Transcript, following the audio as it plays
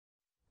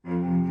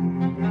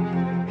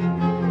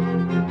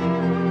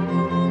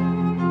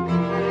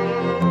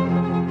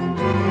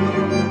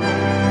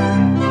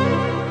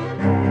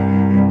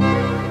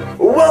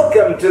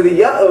Welcome to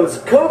the Uh Ohs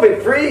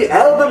COVID-free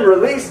album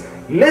release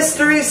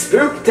Mystery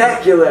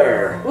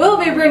Spooktakular. We'll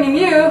be bringing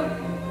you...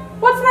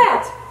 What's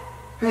that?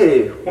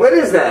 Hey, what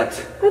is that?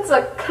 It's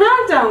a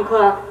countdown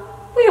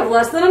clock. We have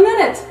less than a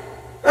minute.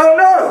 Oh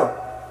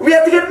no! We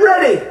have to get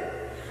ready!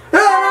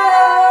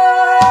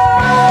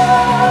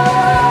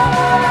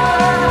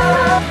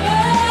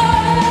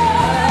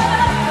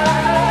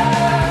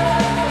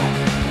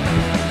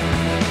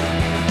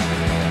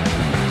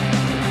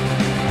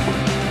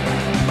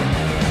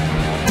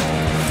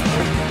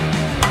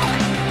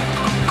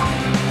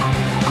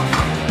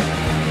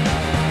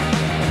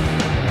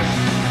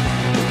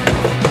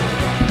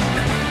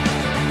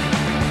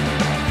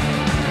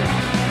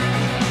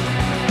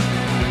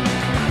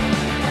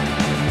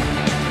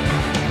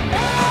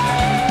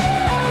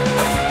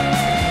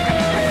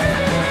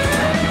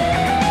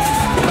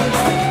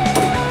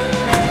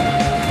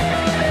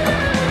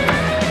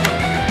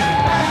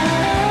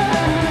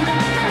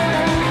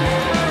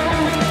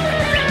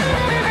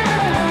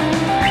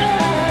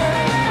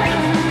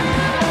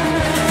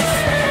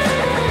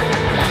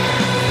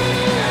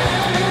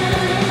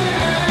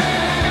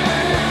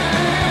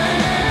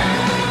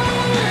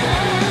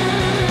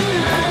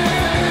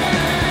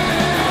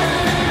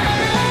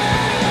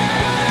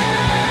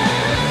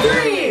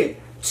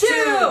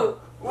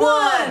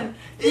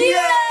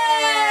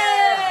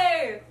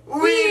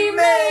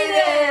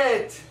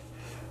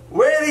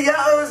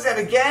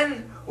 And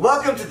again,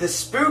 welcome to the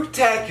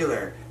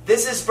Spooktakular.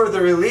 This is for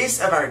the release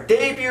of our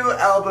debut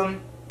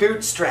album,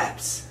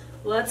 Bootstraps.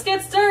 Let's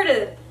get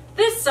started.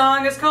 This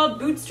song is called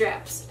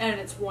Bootstraps, and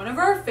it's one of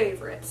our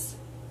favorites.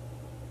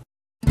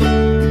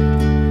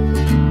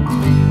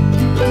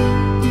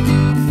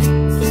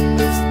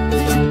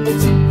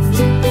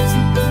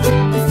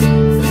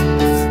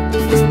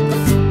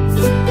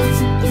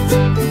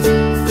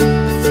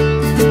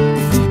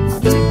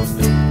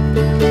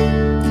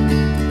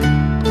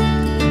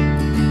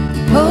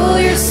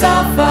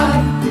 Yourself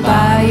up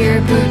by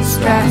your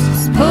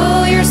bootstraps.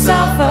 Pull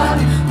yourself up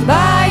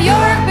by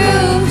your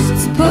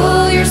boots.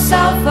 Pull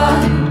yourself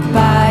up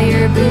by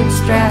your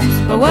bootstraps.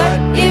 But what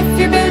if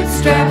your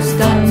bootstraps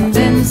done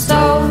been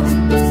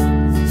stolen?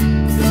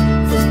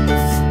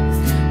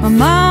 My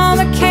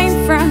mama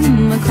came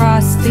from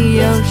across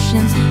the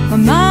ocean. My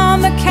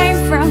mama came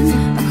from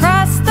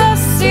across the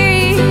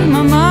sea.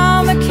 My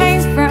mama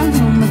came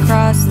from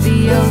across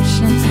the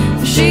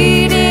ocean.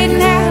 She didn't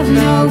have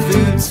no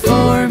boots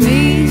for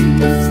me.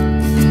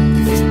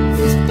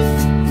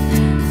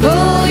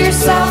 Pull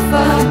yourself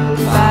up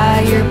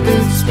by your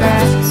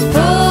bootstraps.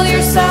 Pull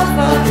yourself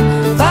up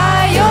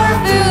by your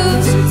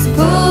boots.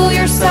 Pull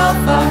yourself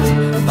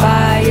up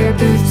by your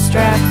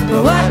bootstraps.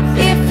 But what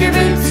if your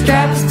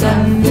bootstraps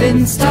done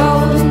been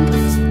stolen?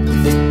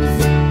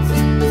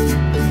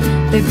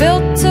 They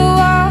built a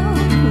wall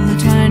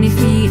 20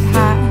 feet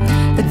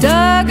high. They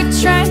dug a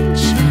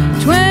trench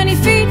 20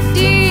 feet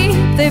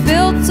deep. They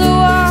built a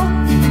wall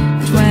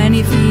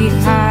 20 feet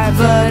high,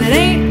 but it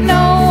ain't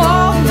no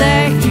wall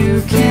that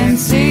you can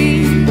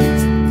see.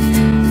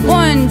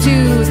 1,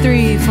 2,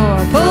 3,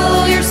 4.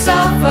 Pull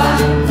yourself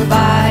up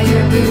by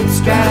your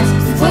bootstraps.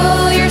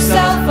 Pull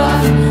yourself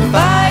up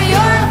by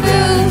your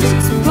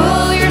boots.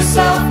 Pull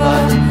yourself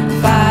up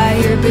by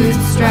your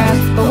bootstraps.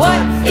 But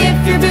what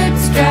if your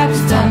bootstraps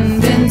done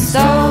been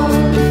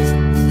stolen?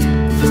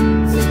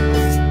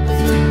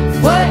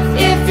 What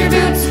if your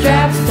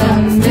bootstraps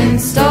done been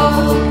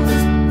stolen?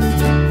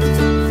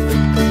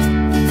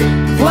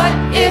 What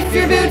if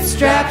your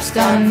bootstraps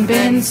done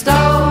been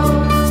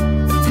stolen?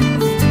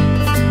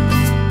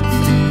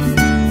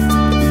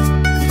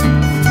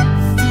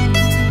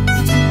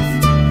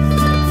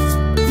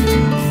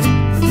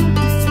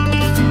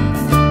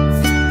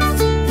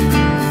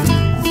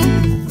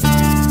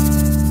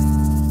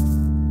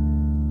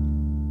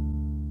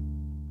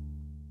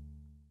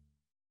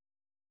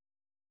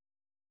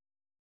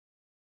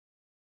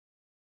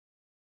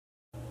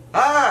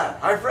 Ah,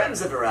 our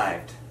friends have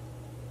arrived.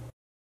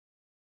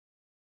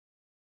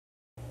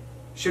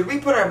 Should we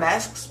put our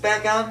masks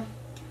back on?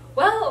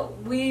 Well,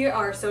 we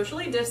are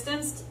socially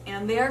distanced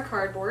and they are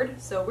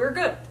cardboard, so we're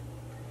good.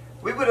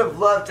 We would have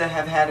loved to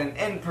have had an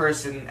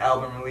in-person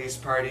album release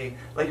party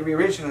like we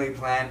originally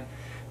planned,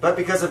 but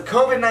because of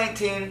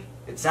COVID-19,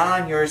 it's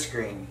on your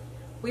screen.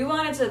 We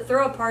wanted to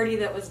throw a party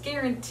that was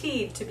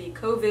guaranteed to be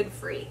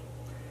COVID-free.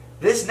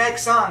 This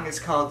next song is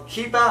called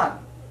Keep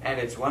On, and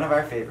it's one of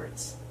our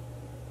favorites.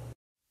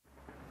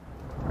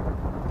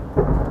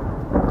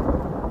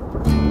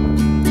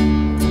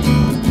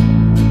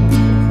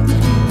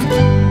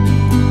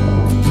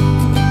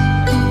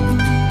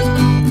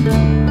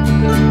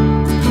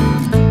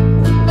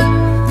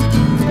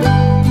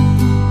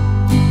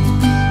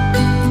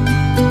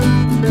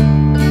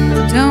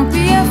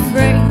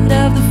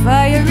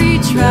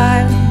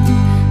 Trial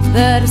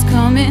that is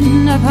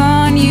coming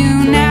upon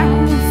you now.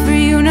 For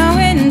you know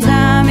in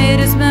time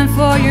it is meant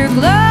for your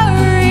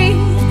glory.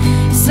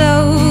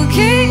 So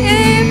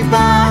keep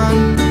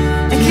on,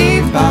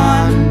 keep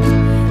on,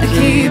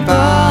 keep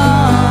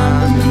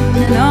on,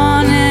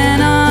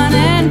 and on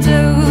and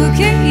do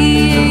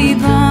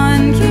keep on.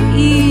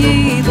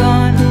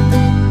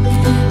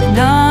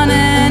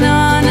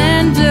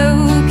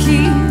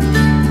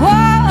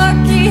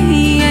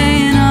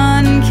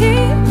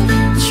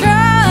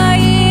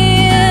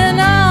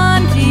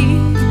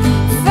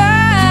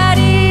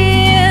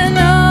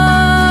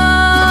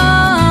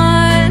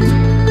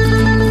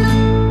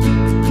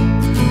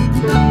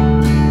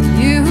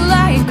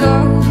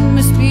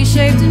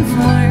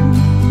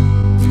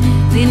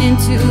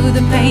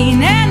 the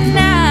pain. And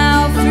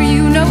now for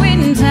you know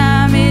in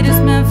time it is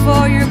meant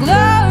for your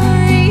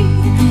glory.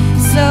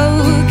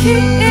 So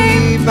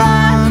keep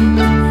on,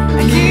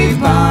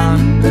 keep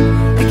on,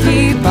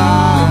 keep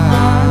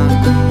on,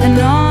 and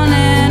on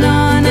and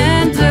on,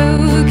 and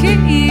do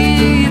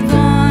keep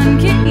on,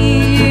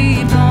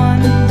 keep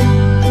on,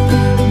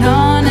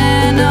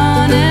 and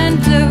on and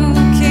do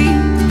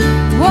keep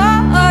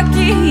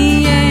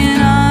walking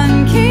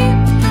on, keep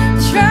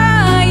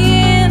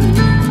trying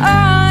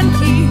on,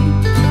 keep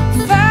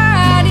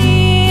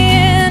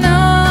fighting on.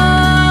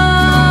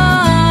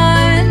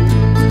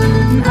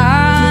 And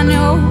I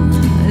know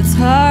it's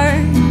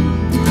hard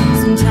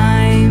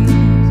sometimes,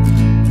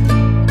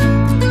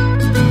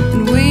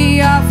 and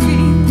we all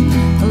feel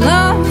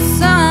alone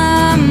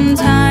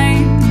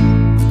sometimes.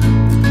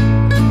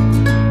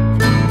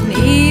 And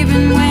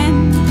even when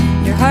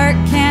your heart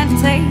can't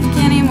take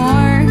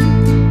anymore,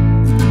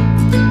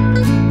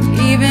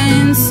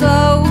 even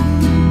so,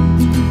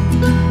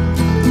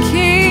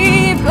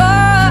 keep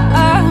on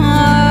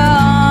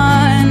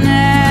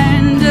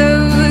and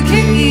do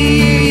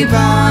keep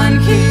on,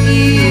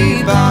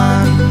 keep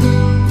on,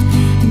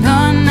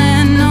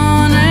 and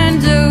on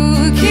and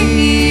do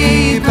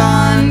keep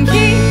on,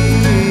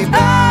 keep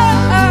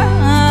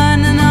on,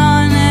 and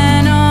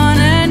on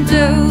and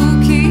do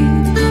keep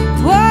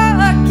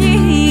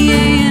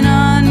walking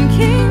on,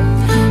 keep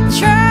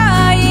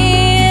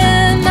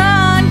trying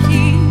on,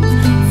 keep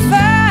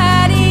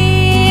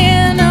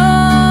fighting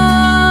on,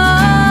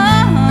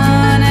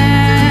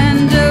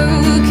 and do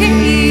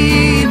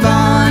keep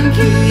on,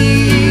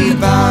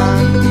 keep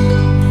on,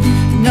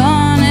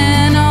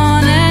 and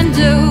on and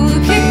do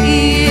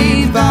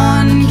keep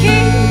on,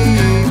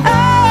 keep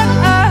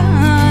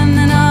on,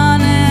 and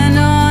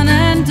on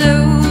and do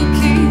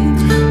keep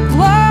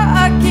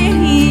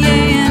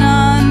walking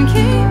on,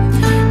 keep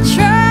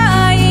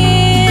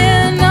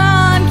trying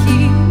on,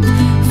 keep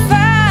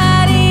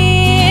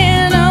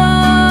fighting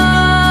on,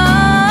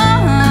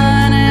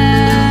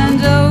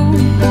 and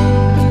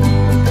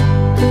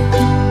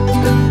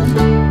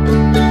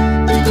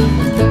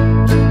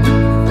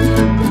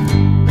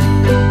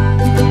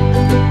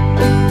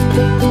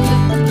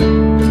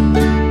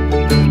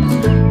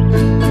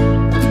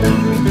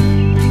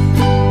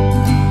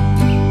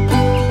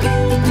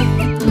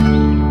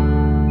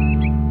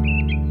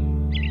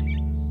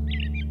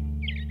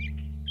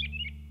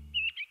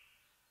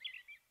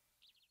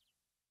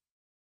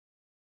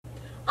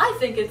I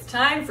think it's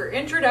time for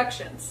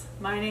introductions.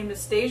 My name is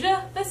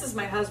Stasia, this is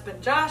my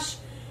husband Josh,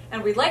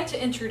 and we'd like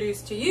to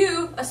introduce to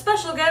you a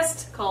special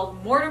guest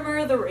called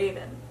Mortimer the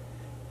Raven.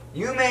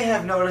 You may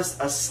have noticed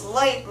a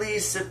slightly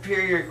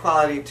superior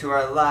quality to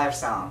our live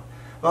sound.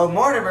 Well,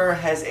 Mortimer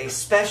has a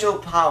special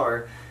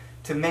power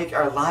to make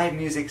our live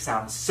music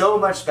sound so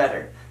much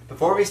better.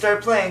 Before we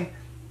start playing,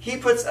 he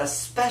puts a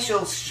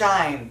special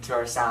shine to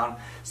our sound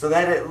so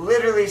that it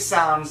literally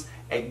sounds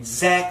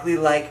exactly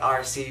like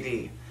our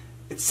CD.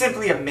 It's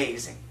simply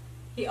amazing.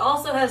 He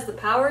also has the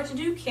power to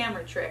do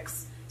camera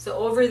tricks, so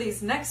over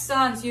these next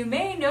songs you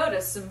may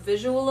notice some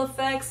visual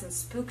effects and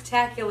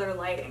spooktacular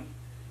lighting.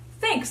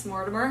 Thanks,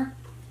 Mortimer!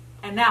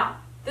 And now,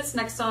 this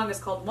next song is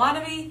called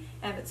Wannabe,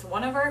 and it's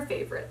one of our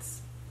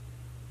favorites.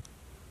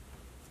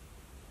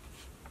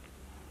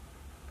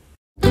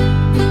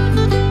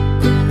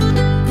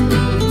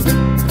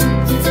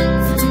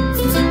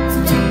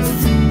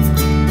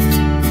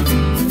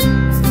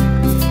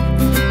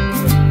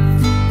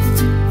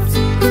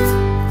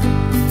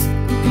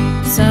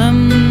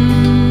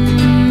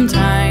 Sometimes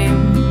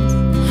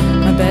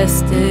my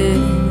best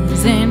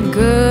isn't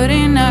good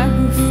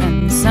enough,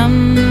 and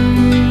sometimes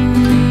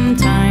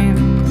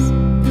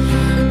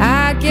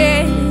I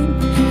get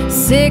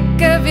sick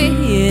of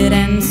it,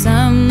 and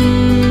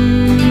sometimes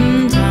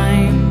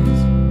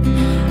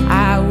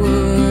I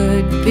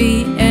would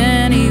be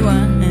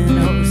anyone.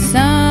 Oh,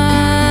 sometimes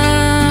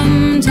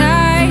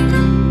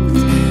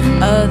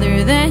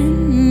other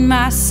than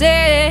myself.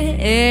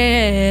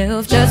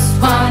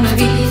 Just wanna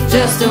be,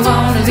 just a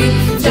wanna be,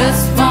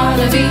 just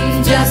wanna be,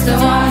 just a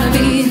wanna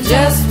be,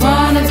 just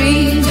wanna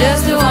be,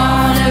 just a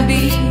wanna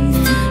be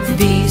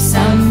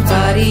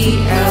somebody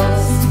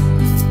else.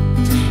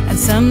 And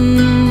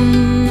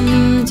sometimes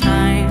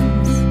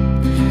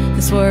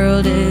this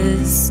world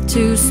is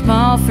too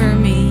small for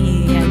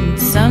me, and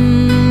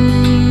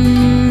sometimes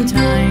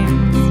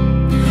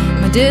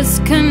my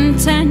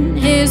discontent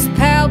is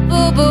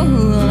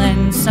palpable,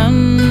 and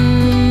sometimes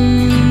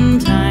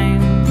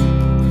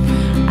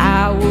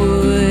I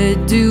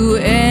would do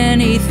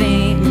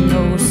anything,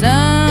 oh, sometimes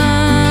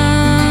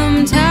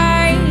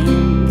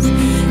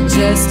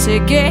just to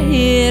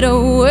get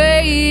away.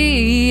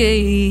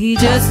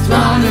 Just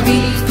wanna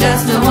be,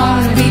 just a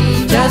wanna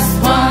be,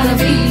 just wanna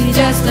be,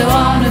 just a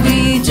wanna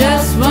be,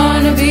 just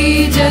wanna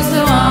be, just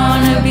a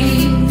wanna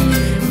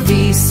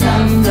be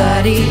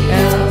somebody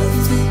else.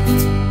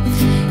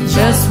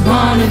 Just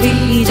wanna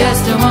be,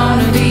 just a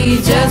wanna be,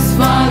 just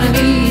wanna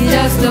be,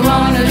 just a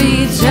wanna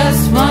be,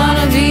 just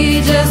wanna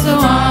be, just a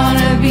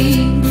wanna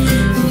be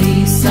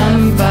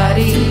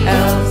somebody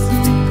else.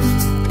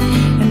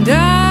 And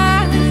I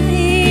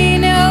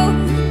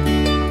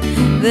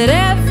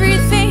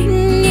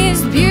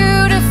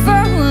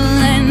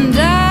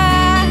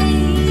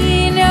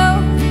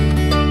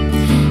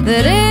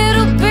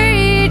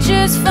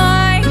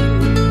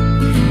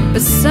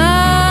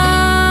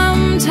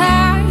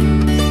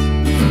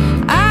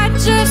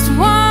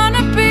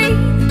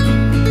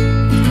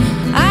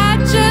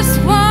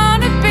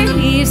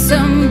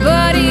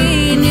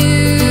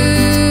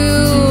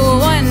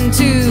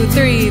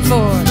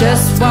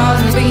just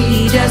wanna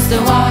be, just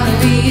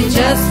wanna be,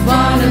 just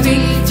wanna be,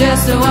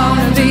 just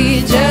wanna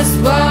be,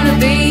 just wanna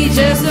be,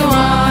 just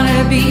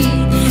wanna be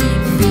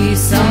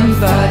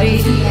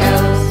somebody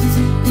else.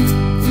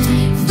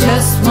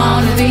 Just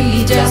wanna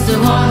be, just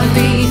wanna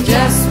be,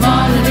 just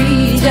wanna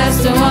be,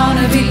 just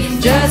wanna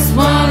be, just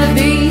wanna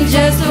be,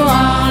 just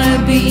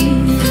wanna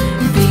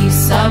be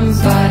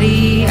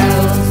somebody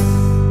else.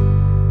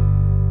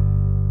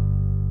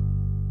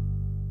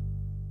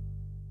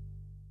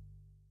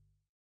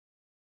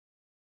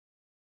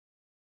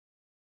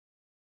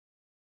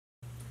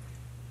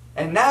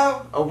 And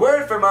now, a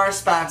word from our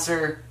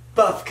sponsor,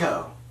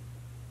 Buffco.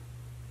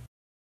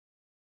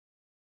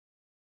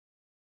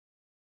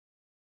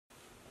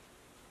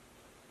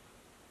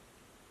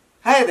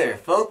 Hi there,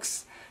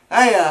 folks.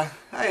 I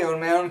own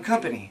my own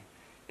company.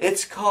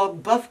 It's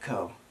called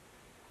Buffco.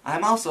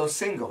 I'm also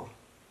single.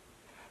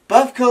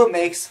 Buffco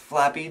makes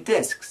floppy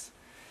disks.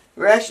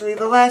 We're actually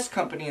the last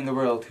company in the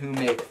world who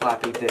make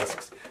floppy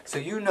disks, so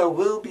you know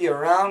we'll be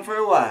around for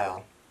a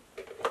while.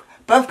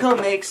 Buffco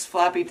makes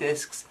floppy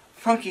disks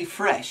funky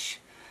fresh.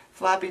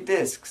 Floppy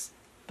disks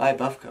by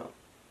Buffco.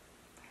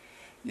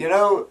 You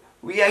know,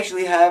 we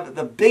actually have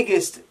the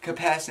biggest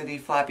capacity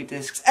floppy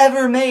disks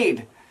ever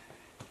made.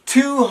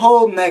 2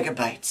 whole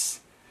megabytes.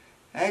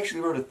 I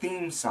actually wrote a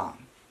theme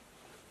song.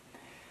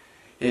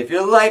 If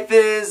your life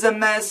is a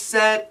mess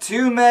at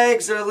 2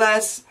 megs or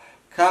less,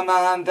 come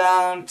on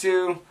down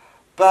to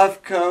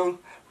Buffco.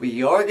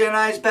 We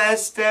organize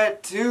best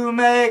at 2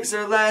 megs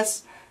or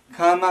less.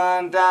 Come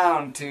on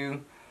down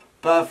to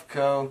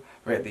Buffco.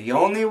 We're the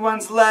only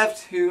ones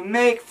left who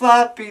make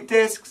floppy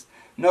disks.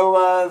 No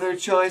other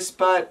choice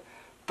but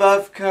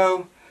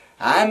Buffco.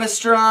 I'm a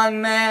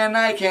strong man,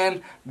 I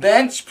can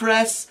bench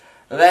press.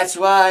 That's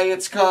why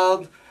it's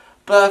called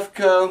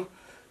Buffco.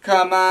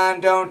 Come on,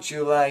 don't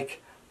you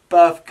like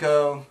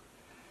Buffco?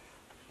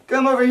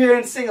 Come over here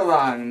and sing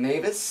along,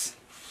 Mavis.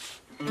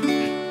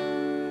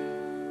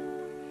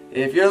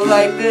 If your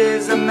life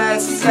is a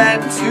mess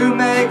at 2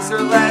 megs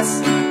or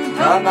less,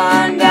 come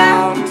on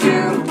down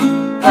to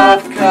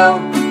Buffco.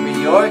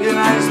 We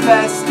organize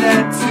best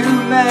at 2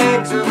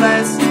 megs or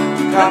less.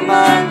 Come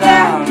on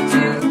down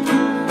to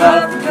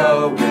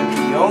Buffco. We're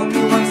the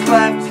only ones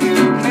left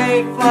who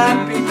make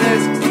floppy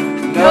disks.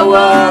 No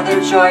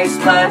other choice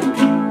but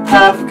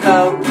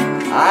Buffco.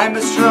 I'm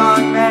a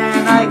strong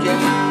man, I can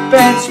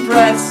bench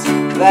press.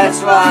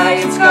 That's why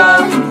it's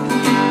called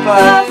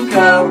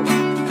Buffco.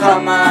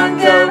 Come on,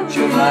 don't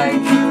you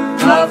like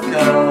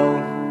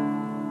Buffco?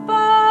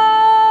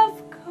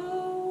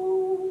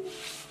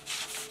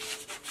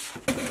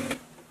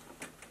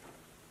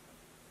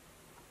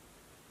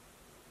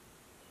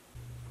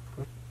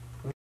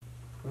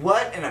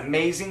 What an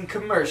amazing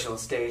commercial,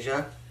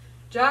 Stasia.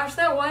 Josh,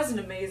 that was an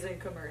amazing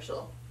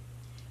commercial.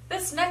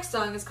 This next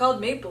song is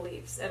called Maple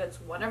Leaves, and it's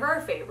one of our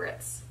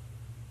favorites.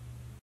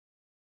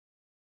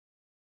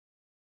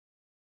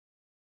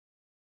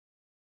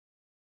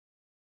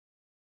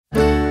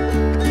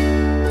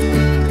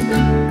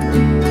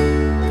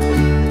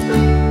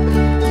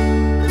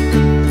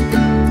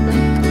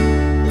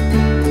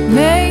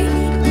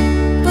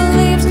 Maple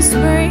leaves in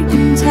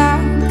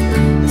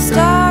springtime,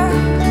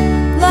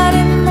 starlight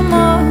in the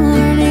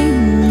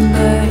morning,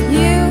 but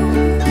you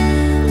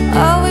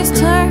always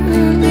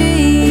turn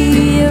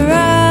me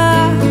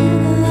around.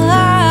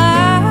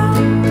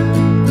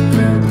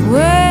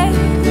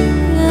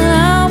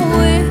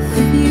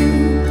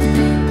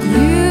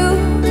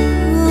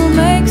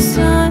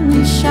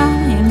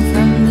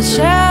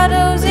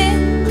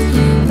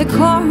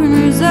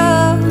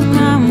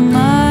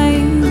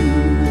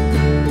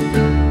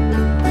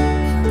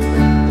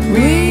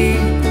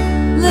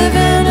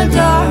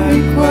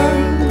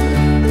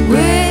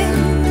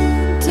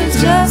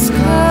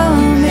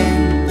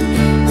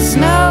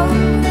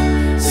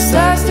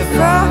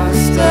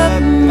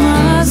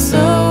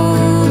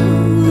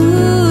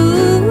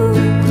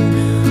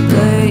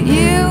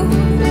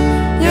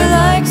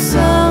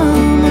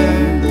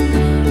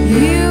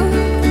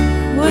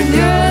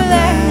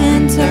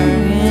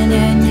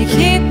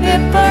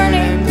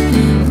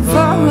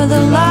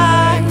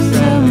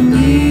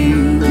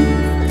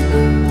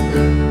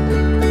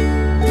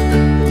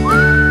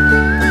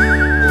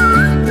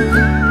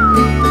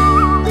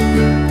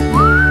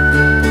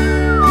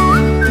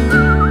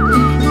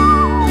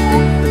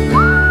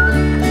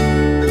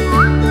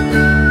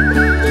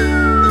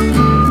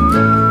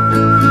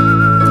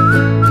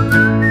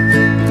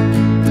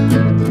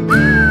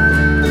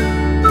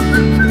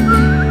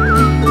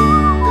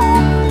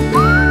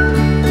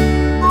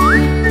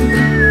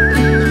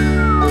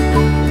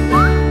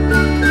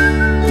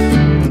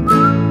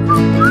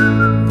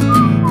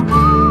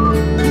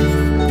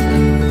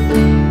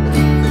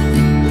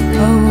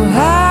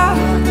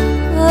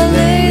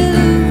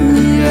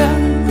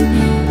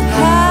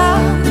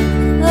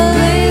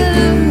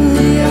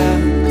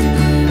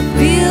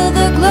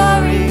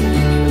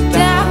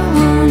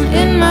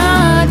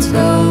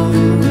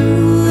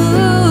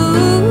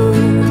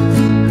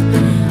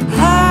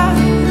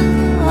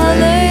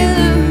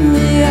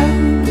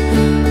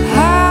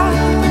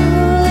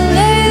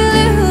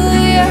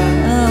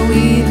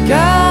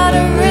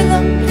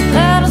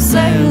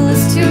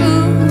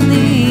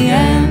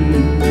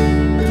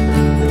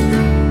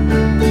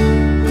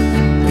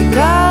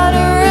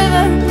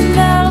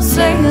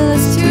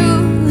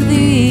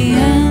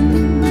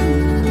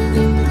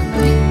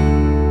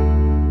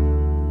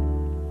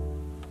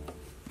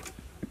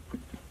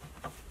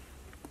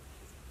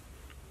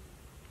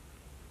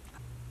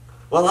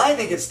 Well, I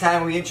think it's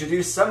time we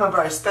introduce some of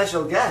our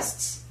special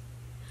guests.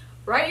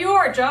 Right you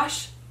are,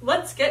 Josh.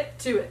 Let's get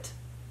to it.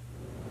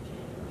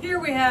 Here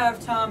we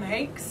have Tom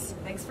Hanks.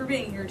 Thanks for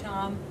being here,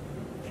 Tom.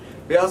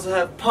 We also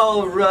have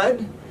Paul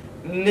Rudd,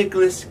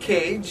 Nicolas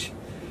Cage,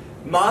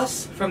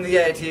 Moss from the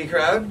IT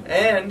crowd,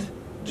 and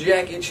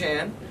Jackie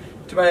Chan.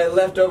 To my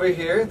left over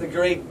here, the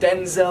great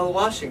Denzel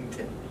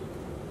Washington.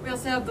 We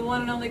also have the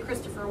one and only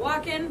Christopher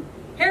Walken,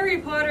 Harry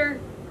Potter,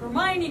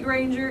 Hermione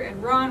Granger,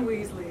 and Ron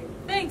Weasley.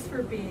 Thanks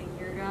for being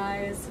here,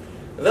 guys.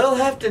 They'll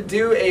have to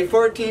do a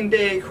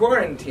 14-day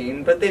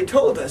quarantine, but they've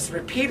told us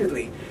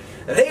repeatedly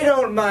they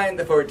don't mind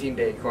the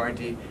 14-day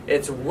quarantine.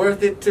 It's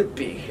worth it to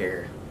be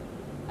here.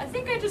 I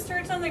think I just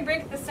heard something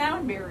break the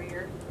sound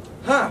barrier.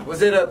 Huh,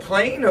 was it a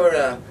plane or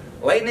a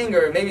lightning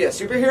or maybe a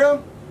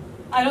superhero?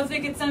 I don't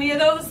think it's any of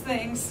those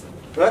things.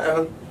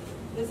 Uh-oh.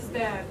 This is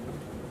bad.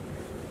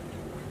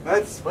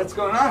 What's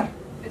going on?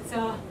 It's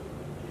a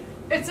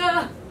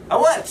A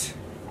what?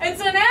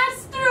 It's an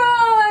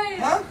asteroid!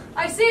 Huh?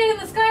 I see it in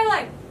the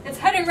skyline. It's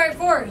heading right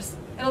for us.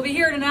 It'll be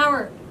here in an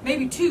hour,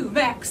 maybe 2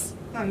 max.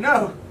 Oh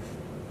no.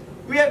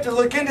 We have to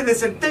look into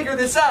this and figure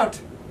this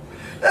out.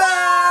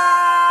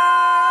 Ah!